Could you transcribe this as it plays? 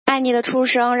爱妮的出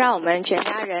生让我们全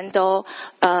家人都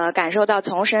感受到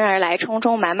从神而来充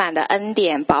充满满的恩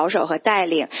典、保守和带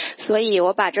领，所以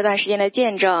我把这段时间的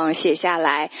见证写下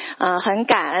来，很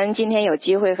感恩今天有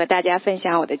机会和大家分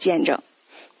享我的见证。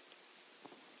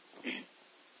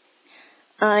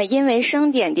因为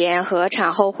生点点和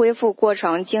产后恢复过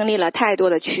程经历了太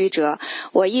多的曲折，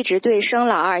我一直对生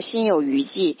老二心有余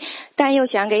悸，但又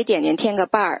想给点点添个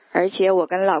伴儿，而且我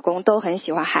跟老公都很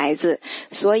喜欢孩子，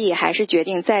所以还是决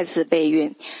定再次备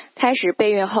孕。开始备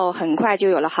孕后很快就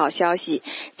有了好消息，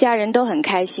家人都很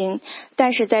开心，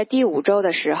但是在第5周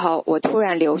的时候我突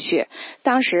然流血，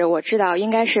当时我知道应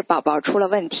该是宝宝出了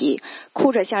问题，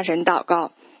哭着向神祷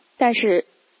告，但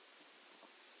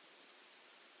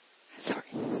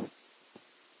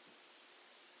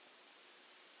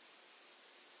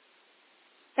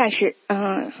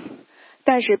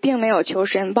是并没有求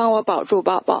神帮我保住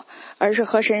宝宝，而是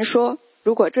和神说，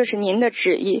如果这是您的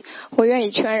旨意，我愿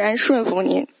意全然顺服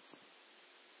您。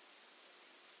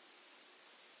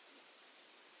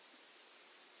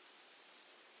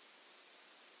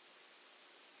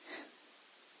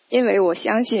因为我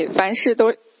相信凡事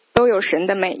都有神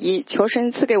的美意，求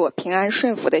神赐给我平安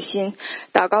顺服的心。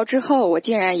祷告之后，我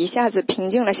竟然一下子平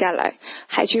静了下来，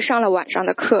还去上了晚上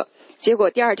的课，结果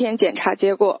第2天检查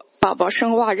结果，宝宝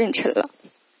生化妊娠了。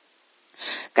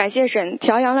感谢神，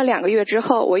调养了2个月之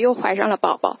后，我又怀上了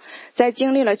宝宝。在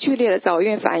经历了剧烈的早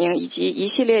孕反应以及一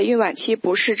系列孕晚期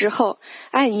不适之后，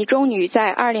艾妮终于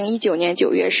在2019年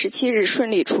9月17日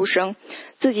顺利出生，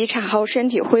自己产后身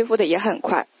体恢复的也很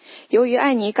快。由于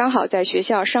艾妮刚好在学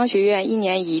校商学院1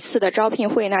年1次的招聘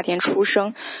会那天出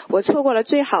生，我错过了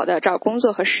最好的找工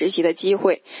作和实习的机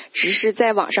会，只是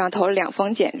在网上投了2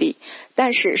封简历。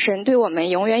但是神对我们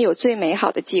永远有最美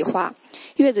好的计划。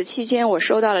月子期间，我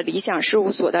收到了理想事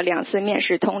务所的2次面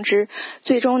试通知，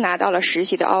最终拿到了实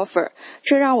习的 offer。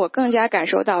这让我更加感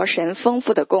受到神丰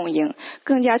富的供应，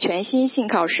更加全心信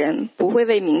靠神，不会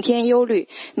为明天忧虑，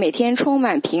每天充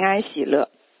满平安喜乐。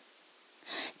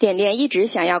点点一直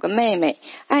想要个妹妹，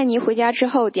艾妮回家之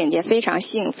后，点点非常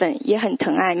兴奋，也很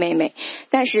疼爱妹妹。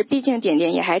但是毕竟点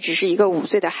点也还只是一个5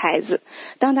岁的孩子，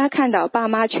当她看到爸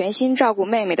妈全心照顾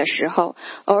妹妹的时候，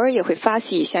偶尔也会发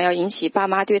喜，想要引起爸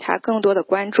妈对她更多的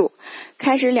关注。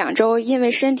开始2周，因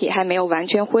为身体还没有完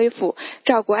全恢复，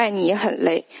照顾艾妮也很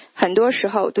累，很多时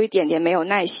候对点点没有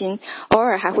耐心，偶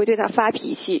尔还会对她发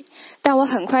脾气。但我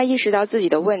很快意识到自己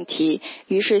的问题，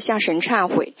于是向神忏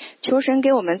悔，求神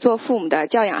给我们做父母的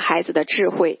教养孩子的智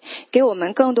慧，给我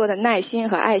们更多的耐心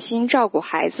和爱心照顾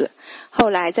孩子。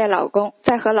后来在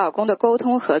和老公的沟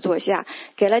通合作下，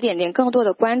给了点点更多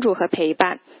的关注和陪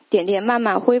伴，点点慢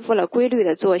慢恢复了规律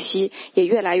的作息，也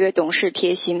越来越懂事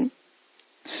贴心。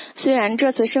虽然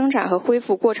这次生产和恢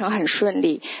复过程很顺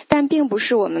利，但并不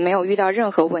是我们没有遇到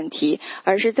任何问题，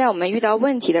而是在我们遇到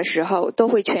问题的时候，都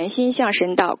会全心向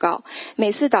神祷告，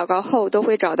每次祷告后都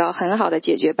会找到很好的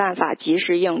解决办法，及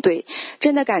时应对。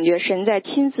真的感觉神在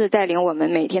亲自带领我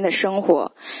们每天的生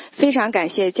活。非常感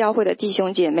谢教会的弟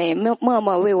兄姐妹默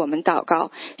默为我们祷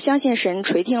告，相信神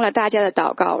垂听了大家的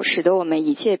祷告，使得我们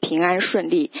一切平安顺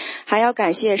利。还要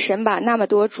感谢神把那么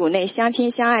多主内相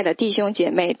亲相爱的弟兄姐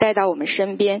妹带到我们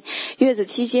身边。月子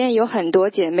期间有很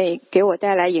多姐妹给我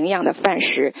带来营养的饭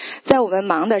食，在我们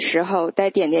忙的时候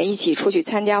带点点一起出去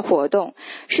参加活动。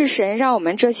是神让我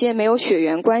们这些没有血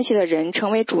缘关系的人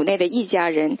成为主内的一家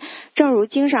人。正如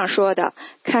经上说的，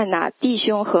看哪，弟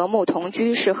兄和睦同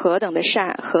居是何等的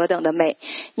善，何等的美。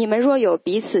你们若有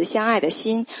彼此相爱的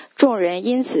心，众人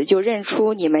因此就认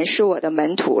出你们是我的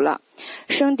门徒了。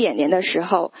生点点的时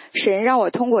候，神让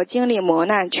我通过经历磨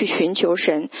难去寻求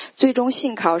神，最终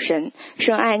信靠神。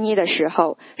生艾妮的时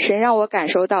候，神让我感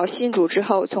受到信主之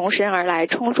后从神而来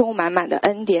充充满满的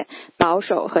恩典、保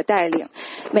守和带领。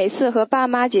每次和爸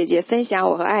妈姐姐分享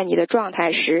我和艾妮的状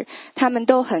态时，他们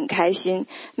都很开心。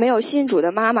没有信主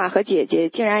的妈妈和姐姐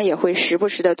竟然也会时不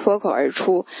时的脱口而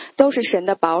出，都是神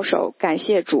的保守，感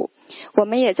谢主。我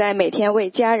们也在每天为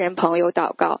家人朋友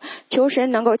祷告，求神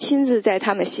能够亲自在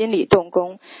他们心里动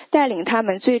工，带领他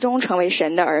们最终成为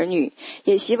神的儿女。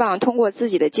也希望通过自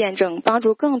己的见证，帮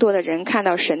助更多的人看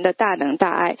到神的大能大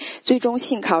爱，最终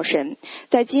信靠神。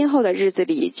在今后的日子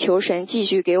里，求神继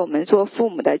续给我们做父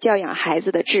母的教养孩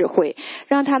子的智慧，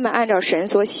让他们按照神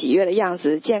所喜悦的样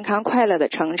子健康快乐的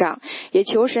成长。也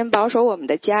求神保守我们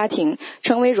的家庭，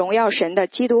成为荣耀神的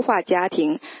基督化家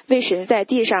庭，为神在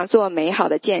地上做美好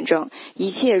的见证。一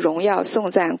切荣耀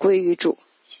颂赞归于主。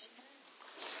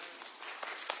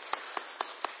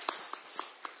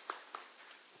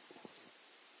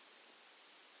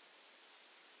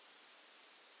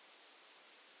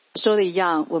说的一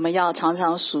样，我们要常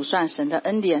常数算神的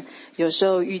恩典。有时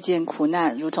候遇见苦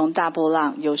难如同大波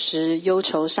浪，有时忧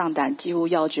愁上胆，几乎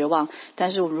要绝望。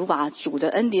但是我们如果把主的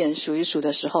恩典数一数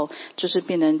的时候，就是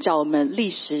便能叫我们立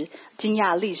时惊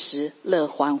讶，立时乐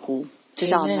欢呼。就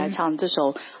像我们来唱这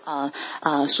首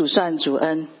数算主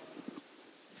恩。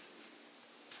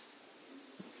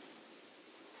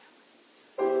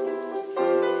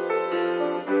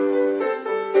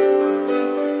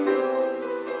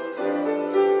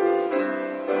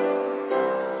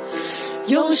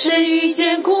有时遇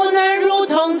见苦难如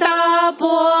同大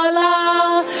波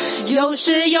浪，有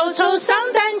时忧愁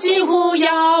伤胆，几乎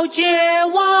要绝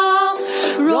望。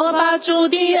若把主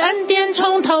的恩典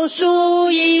从头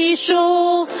数一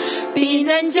数，必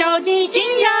能叫你惊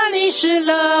讶历史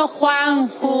乐欢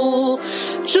呼。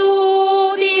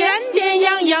主的恩典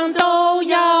样样都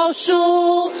要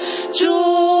数，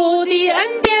主的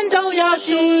恩典都要数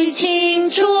清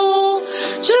楚，主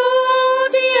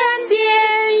的恩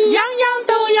典样样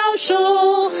都要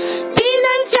数，必能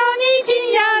叫你惊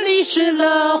讶历史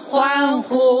乐欢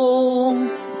呼。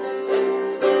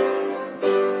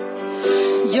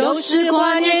有时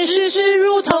挂念世事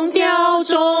如同吊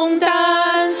重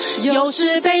担，有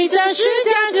时背着十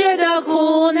架觉得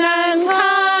苦难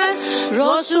堪。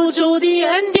若数主的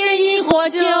恩典一火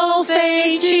就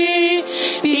飞去，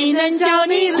必能叫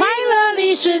你快乐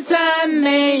历史赞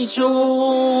美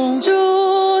主。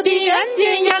主的恩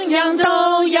典样样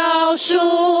都要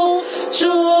数，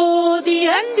主的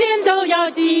恩典都要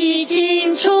记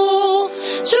清楚，主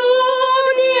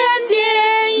的恩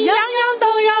典样样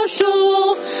都要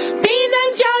数，必能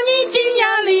叫你惊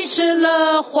讶历史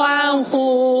乐欢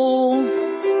呼。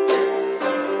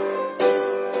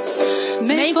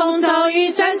每逢遭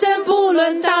遇战争，不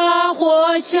论大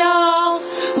或小，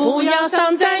不要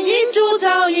丧胆，因主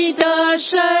早已得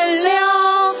胜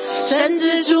了。深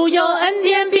知主有恩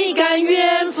典，必甘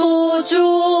愿付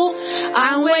出，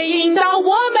安慰引导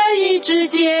我们一直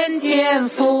见天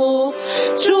父。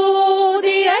主的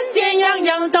恩典样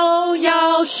样都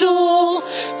要数，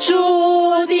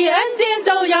主的恩典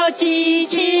都要记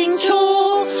清楚，主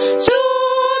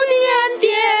的恩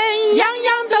典样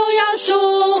样都要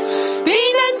数，必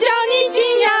能叫你惊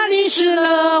讶历史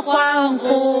乐欢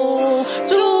呼。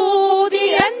主的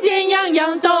恩典样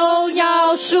样都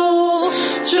要数，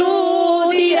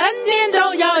主的恩典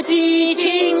都要记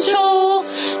清楚，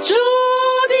主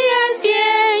的恩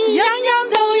典样样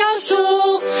都要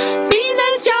数，必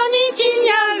能叫你惊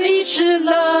讶历史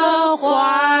乐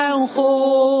欢呼。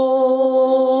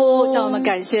让我们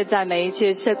感谢赞美一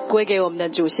切是归给我们的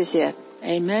主，谢谢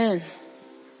Amen。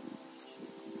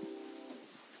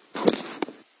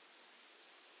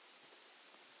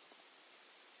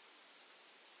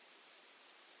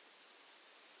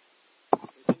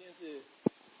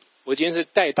我今天是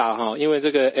代打哈，因为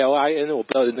这个 LIN 我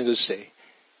不知道那个是谁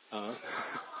啊。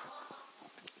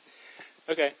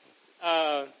OK，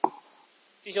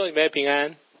 弟兄姊妹平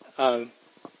安。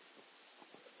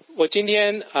我今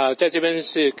天在这边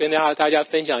是跟大家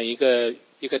分享一个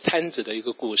摊子的一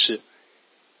个故事。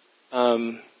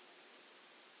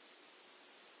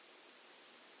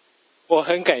我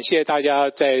很感谢大家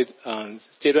在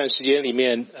这段时间里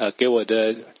面给我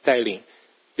的带领。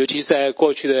尤其在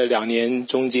过去的2年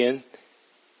中间，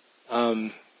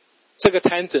这个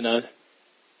摊子呢，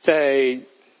在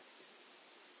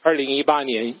2018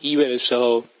年1月的时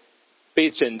候被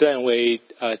诊断为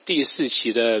第4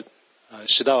期的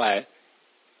食道癌。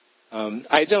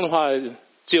癌症的话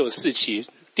只有4期，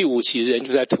第5期人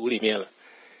就在土里面了。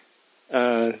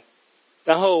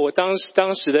然后我当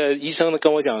时的医生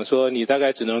跟我讲说，你大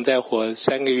概只能再活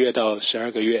3个月到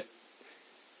12个月。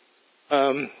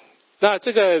那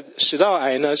这个食道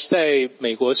癌呢，在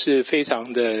美国是非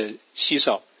常的稀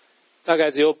少，大概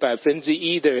只有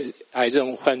1%的癌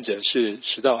症患者是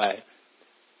食道癌，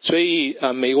所以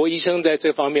美国医生在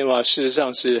这方面的话，事实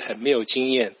上是很没有经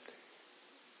验。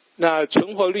那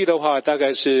存活率的话，大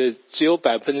概是只有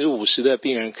50%的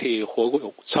病人可以活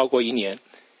过超过1年，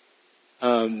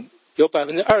有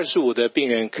25%的病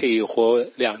人可以活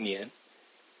2年，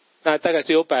那大概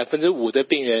只有5%的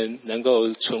病人能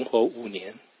够存活5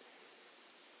年。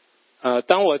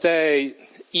当我在1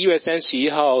月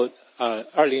31号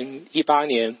2018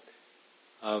年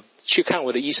去看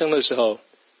我的医生的时候，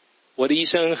我的医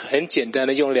生很简单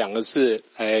的用2个字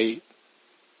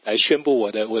来宣布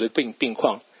我的病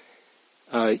况。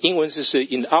英文是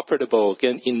inoperable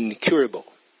跟 incurable，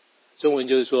 中文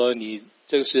就是说你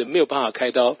这个是没有办法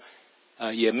开刀，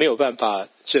也没有办法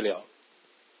治疗。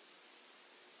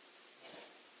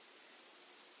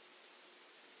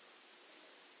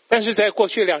但是在过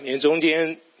去2年中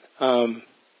间，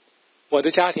我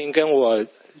的家庭跟我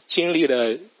经历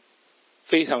了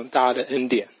非常大的恩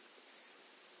典，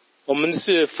我们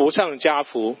是福上加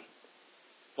福，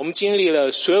我们经历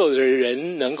了所有的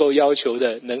人能够要求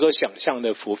的、能够想象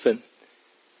的福分。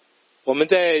我们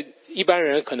在一般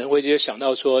人可能会就想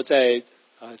到说，在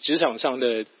职场上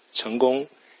的成功，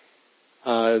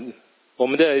我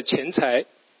们的钱财，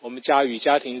我们家与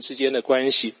家庭之间的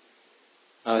关系，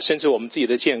甚至我们自己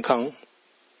的健康。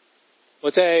我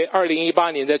在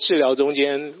2018年在治疗中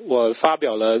间，我发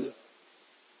表了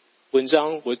文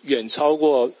章，我远超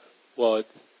过我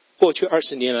过去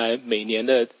20年来每年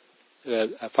的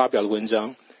发表的文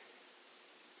章。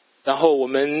然后我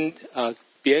们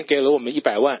别人给了我们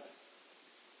100万，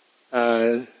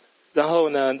然后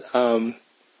呢，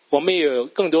我们也有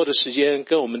更多的时间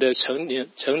跟我们的成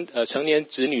年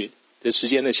子女的时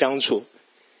间的相处。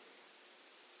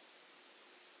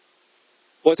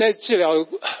我在治疗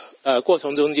过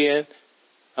程中间，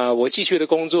我继续的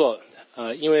工作，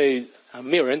因为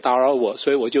没有人打扰我，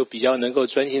所以我就比较能够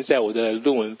专心在我的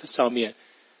论文上面。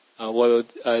我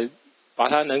把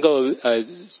它能够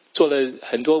做了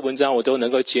很多文章，我都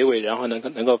能够结尾，然后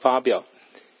能够发表。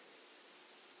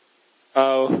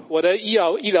我的医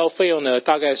疗费用呢，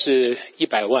大概是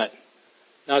100万。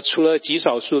那除了极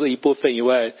少数的一部分以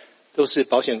外，都是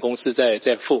保险公司在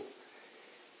付。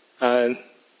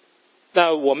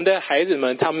那我们的孩子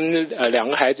们，他们2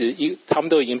个孩子他们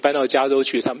都已经搬到加州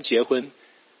去，他们结婚。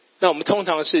那我们通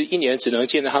常是1年只能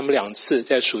见到他们2次，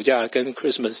在暑假跟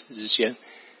Christmas 之间。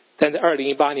但在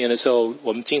2018年的时候，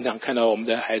我们经常看到我们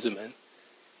的孩子们。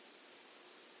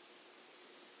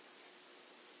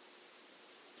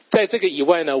在这个以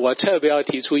外呢，我特别要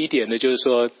提出一点的，就是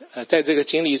说，在这个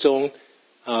经历中，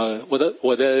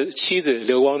我的妻子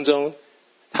刘光中，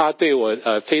她对我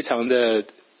非常的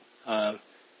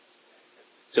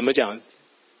怎么讲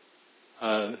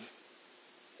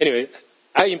？Anyway,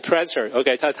 I impressed her.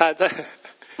 OK, 她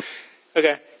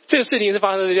OK， 这个事情是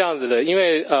发生是这样子的，因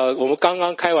为我们刚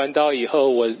刚开完刀以后，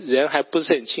我人还不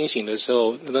是很清醒的时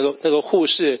候，那个护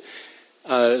士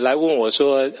来问我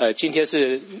说今天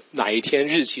是哪一天，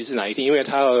日期是哪一天，因为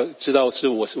他要知道我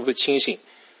是不是清醒。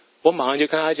我马上就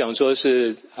跟他讲说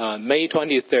是May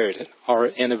 23rd,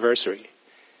 our anniversary。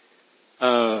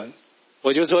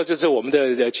我就说这是我们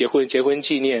的结婚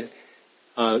纪念。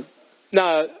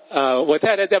那我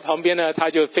太太在旁边呢，她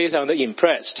就非常的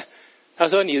impressed。她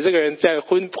说你这个人在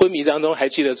昏迷当中还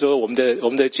记得说我们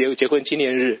的结婚纪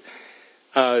念日。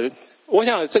我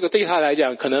想这个对她来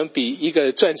讲，可能比一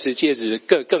个钻石戒指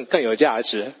更有价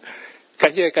值。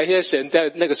感谢神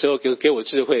在那个时候给我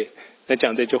智慧来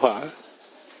讲这句话。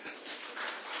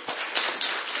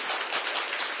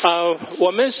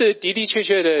我们是的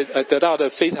确的得到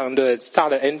的非常的大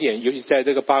的恩典，尤其在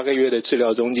这个8个月的治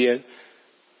疗中间，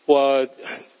我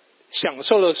享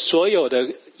受了所有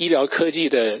的医疗科技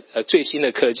的最新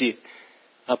的科技，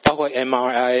包括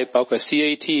MRI， 包括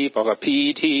CAT， 包括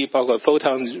PET， 包括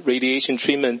photon radiation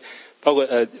treatment， 包括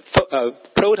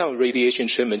proton radiation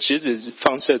treatment， 质子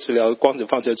放射治疗、光子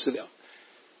放射治疗。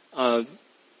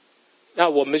那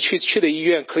我们去的医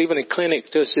院 Cleveland Clinic，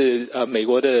 这是美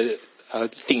国的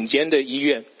顶尖的医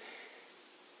院。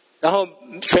然后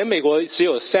全美国只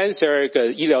有32个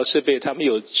医疗设备，他们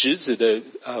有质子的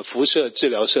辐射治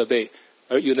疗设备，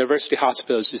而 University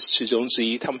Hospital 是其中之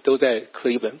一，他们都在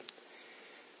Cleveland。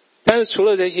但是除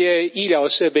了这些医疗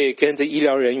设备跟这医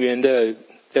疗人员的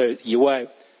以外，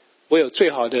我有最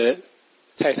好的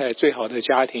太太、最好的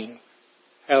家庭，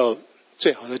还有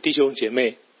最好的弟兄姐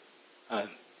妹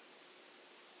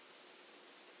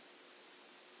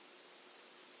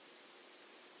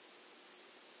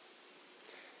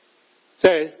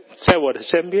在我的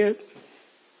身边，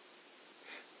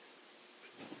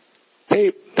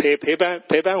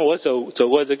陪伴我走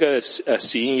过这个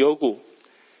死荫幽谷。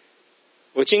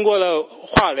我经过了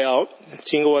化疗，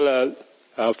经过了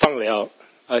放疗，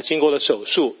经过了手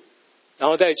术，然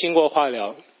后再经过化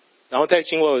疗，然后再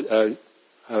经过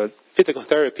physical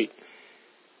therapy。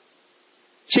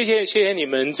谢谢你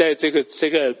们在这个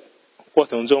过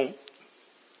程中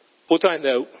不断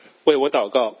的为我祷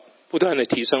告，不断的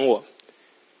提升我。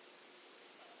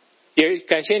也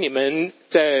感谢你们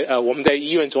在我们在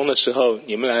医院中的时候，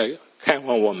你们来看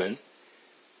望我们。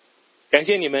感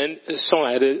谢你们送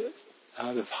来的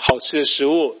好吃的食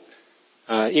物，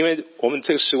因为我们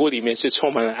这个食物里面是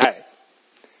充满了爱。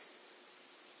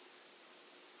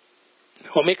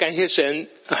我们也感谢神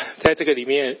在这个里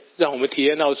面让我们体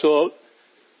验到说，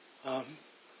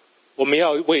我们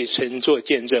要为神做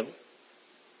见证。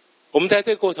我们在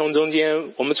这个过程中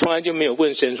间，我们从来就没有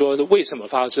问神说为什么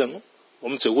发生，我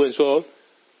们只问说，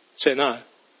神啊，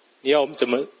你要我们怎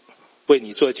么为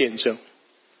你做见证？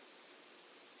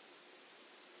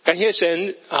感谢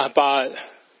神把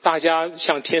大家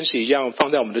像天使一样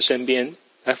放在我们的身边，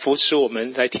来扶持我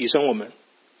们，来提升我们。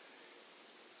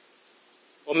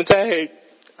我们在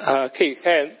可以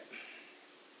看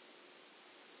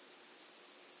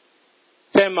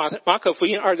在马可福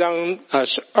音2章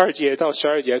2节到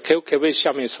12节，可不可以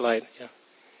下面 slide？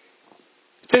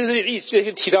 这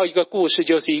是提到一个故事，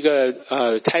就是一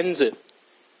个摊子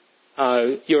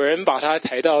有人把他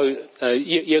抬到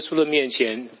耶稣的面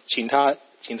前，请他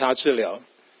治疗。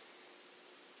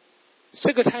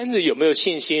这个摊子有没有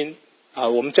信心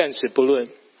我们暂时不论，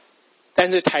但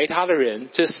是抬他的人，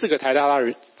这4个抬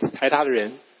他的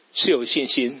人是有信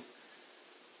心。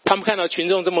他们看到群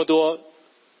众这么多，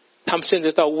他们甚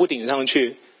至到屋顶上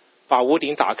去，把屋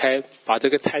顶打开，把这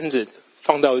个摊子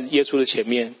放到耶稣的前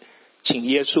面，请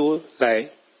耶稣来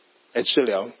治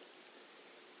疗。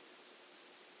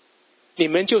你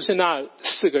们就是那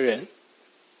4个人。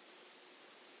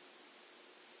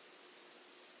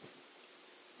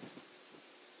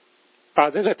把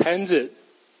这个摊子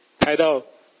抬到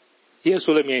耶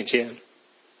稣的面前。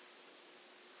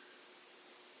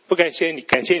不感谢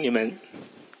你们。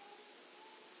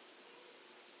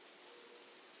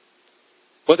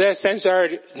我在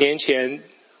32年前，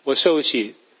我受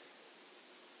洗，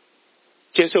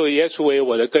接受耶稣为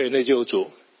我的个人的救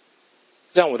主，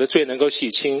让我的罪能够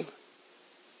洗清。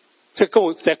在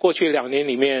过去2年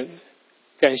里面，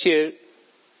感谢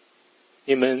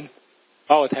你们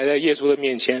把我抬在耶稣的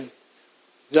面前，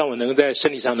让我能在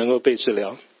身体上能够被治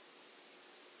疗。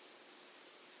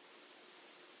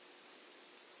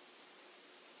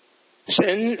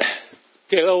神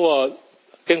给了我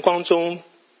跟光中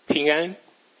平安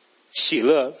喜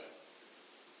乐，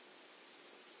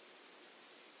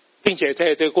并且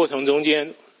在这个过程中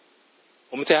间，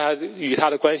我们与他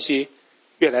的关系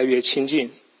越来越亲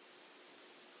近。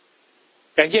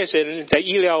感谢神在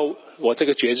医疗我这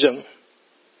个绝症，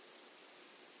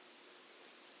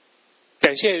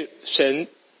感谢神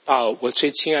把我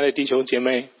最亲爱的弟兄姐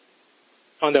妹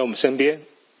放在我们身边。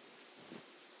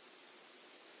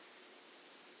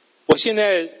我现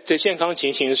在的健康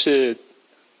情形是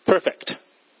perfect，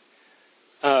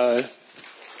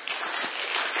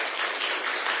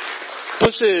 不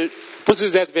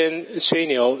是在这边吹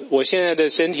牛，我现在的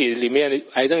身体里面的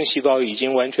癌症细胞已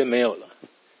经完全没有了。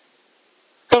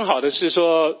更好的是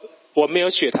说，我没有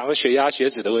血糖、血压、血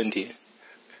脂的问题。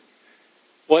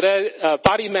我的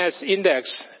body mass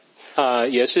index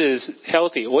也是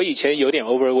healthy， 我以前有点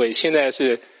overweight， 现在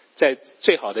是在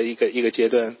最好的一个阶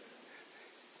段。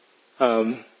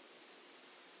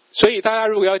所以大家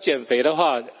如果要减肥的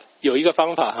话，有一个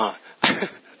方法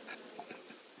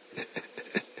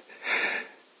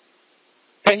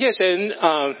感谢神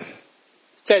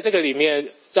在这个里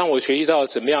面让我学习到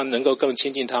怎么样能够更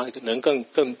亲近他，能更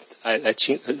来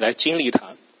经历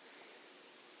他。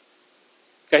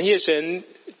感谢神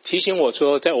提醒我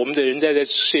说，在我们的人在这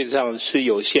世界上是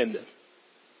有限的。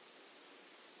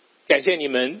感谢你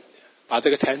们把这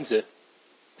个摊子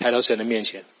抬到神的面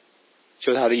前，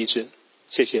求他的意志，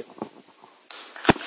谢谢。